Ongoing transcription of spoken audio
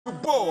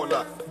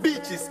baller,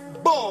 beaches,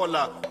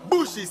 baller,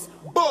 bushes,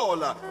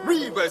 baller,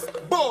 rivers,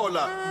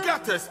 baller,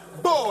 gutters,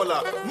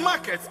 baller,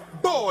 markets,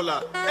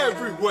 baller,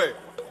 everywhere,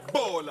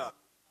 baller.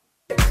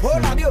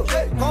 Hold on, you,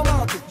 come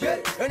out,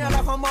 and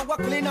I come out,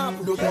 clean up.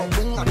 Do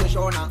boom at the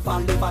shore,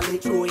 fall,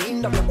 throw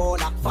in the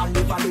baller, fall,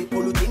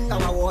 polluting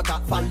our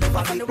water, fall,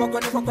 walk in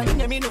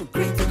the minute,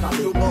 critical.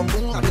 Do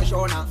boom at the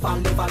shore,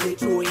 fall,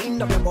 throw in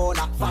the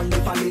baller, fall,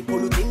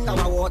 polluting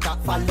our water,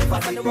 fall,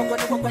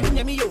 walk in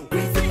the minute,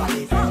 critical.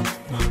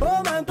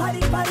 Oh man,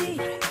 party,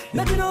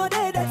 let me know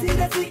that's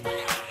it.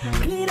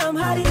 Clean up,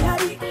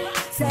 hurry.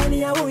 Send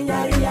me a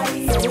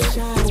yari.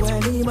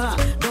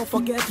 Don't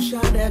forget to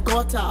share the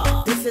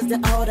gutter. This is the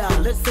order.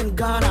 Listen,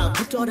 Ghana.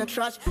 Put all the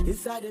trash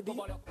inside the bin.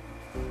 Oh,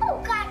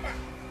 Ghana.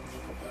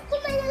 Who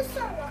made you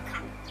so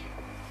rocker?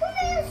 Who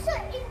made you so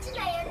into the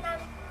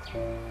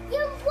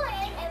young boy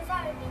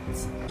environment?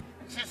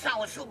 Since I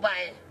was so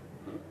by,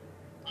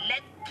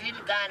 let clean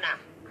Ghana.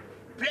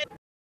 Play.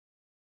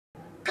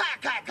 Kai.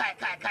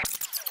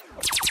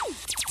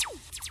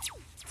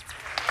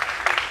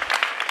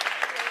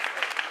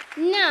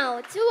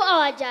 Now, to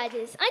our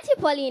judges. Auntie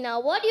Paulina,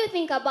 what do you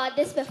think about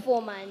this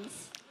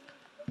performance?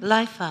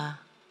 Lypha,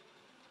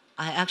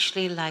 I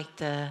actually like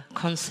the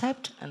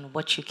concept and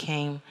what you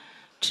came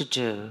to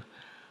do,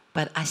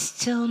 but I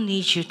still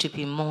need you to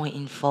be more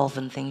involved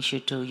in things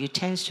you do. You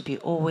tend to be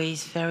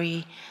always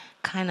very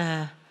kind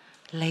of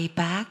laid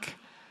back,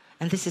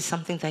 and this is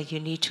something that you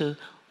need to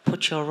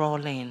put your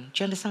role in.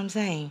 Do you understand what I'm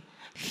saying?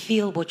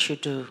 Feel what you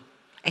do.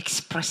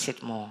 Express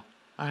it more.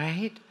 All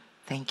right?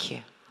 Thank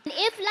you.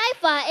 If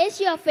Lypha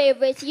is your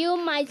favorite, you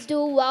might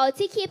do well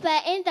to keep her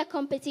in the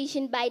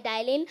competition by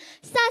dialing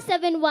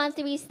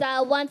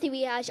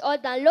 *713*13# or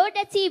download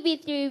the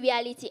TV3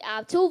 reality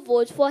app to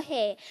vote for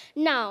her.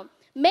 Now,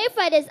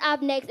 Mayfred is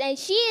up next, and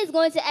she is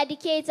going to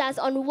educate us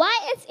on why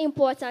it's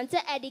important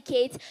to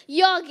educate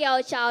your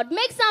girl child.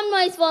 Make some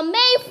noise for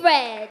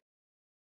Mayfred.